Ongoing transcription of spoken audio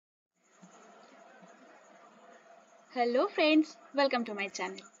Hello friends, welcome to my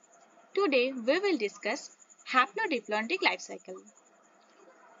channel. Today we will discuss haplodiplontic life cycle.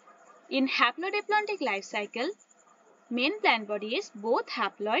 In haplodiplontic life cycle, main plant body is both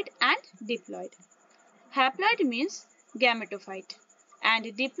haploid and diploid. Haploid means gametophyte and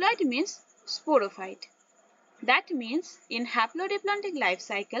diploid means sporophyte. That means in haplodiplontic life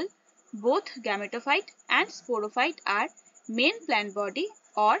cycle, both gametophyte and sporophyte are main plant body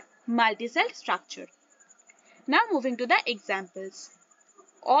or multicell structure. Now moving to the examples.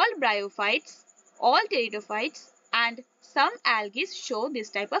 All bryophytes, all pteridophytes and some algae show this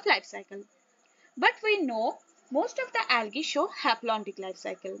type of life cycle. But we know most of the algae show haplontic life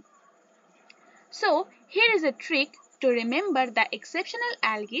cycle. So here is a trick to remember the exceptional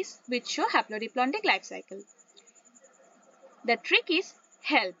algae which show haplodiplontic life cycle. The trick is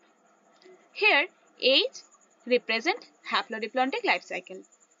HELP. Here H represent haplodiplontic life cycle.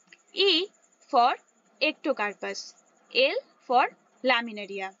 E for ectocarpus, L for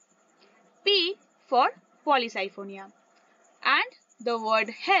laminaria, P for polysiphonia, and the word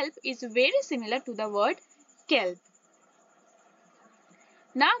help is very similar to the word kelp.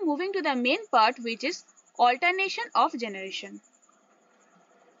 Now moving to the main part, which is alternation of generation.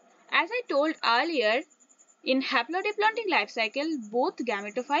 As I told earlier, in haplodiplontic life cycle, both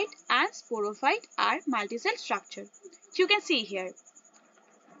gametophyte and sporophyte are multicell structure. You can see here.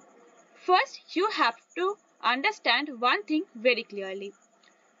 First, you have to understand one thing very clearly,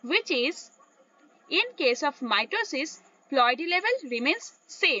 which is in case of mitosis, ploidy level remains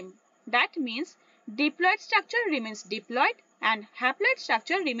same. That means diploid structure remains diploid and haploid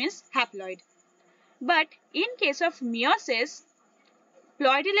structure remains haploid. But in case of meiosis,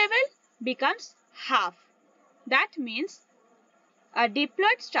 ploidy level becomes half. That means a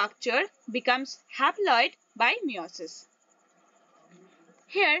diploid structure becomes haploid by meiosis.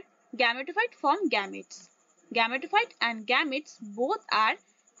 Here, gametophyte form gametes. Gametophyte and gametes both are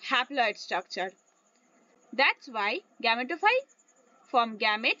haploid structure. That's why gametophyte form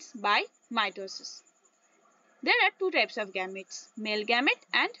gametes by mitosis. There are two types of gametes, male gamete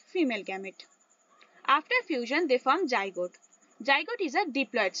and female gamete. After fusion, they form zygote. Zygote is a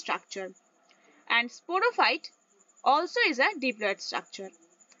diploid structure. And sporophyte also is a diploid structure.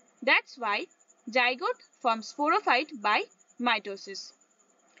 That's why zygote forms sporophyte by mitosis.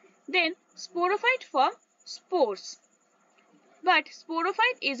 Then sporophyte form spores. But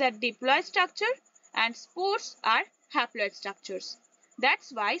sporophyte is a diploid structure and spores are haploid structures.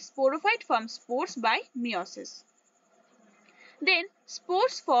 That's why sporophyte forms spores by meiosis. Then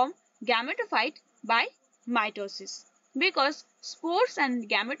spores form gametophyte by mitosis because spores and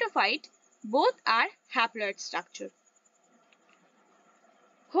gametophyte both are haploid structure.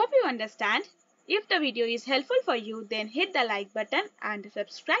 Hope you understand. If the video is helpful for you, then hit the like button and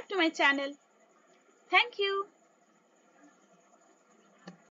subscribe to my channel. Thank you.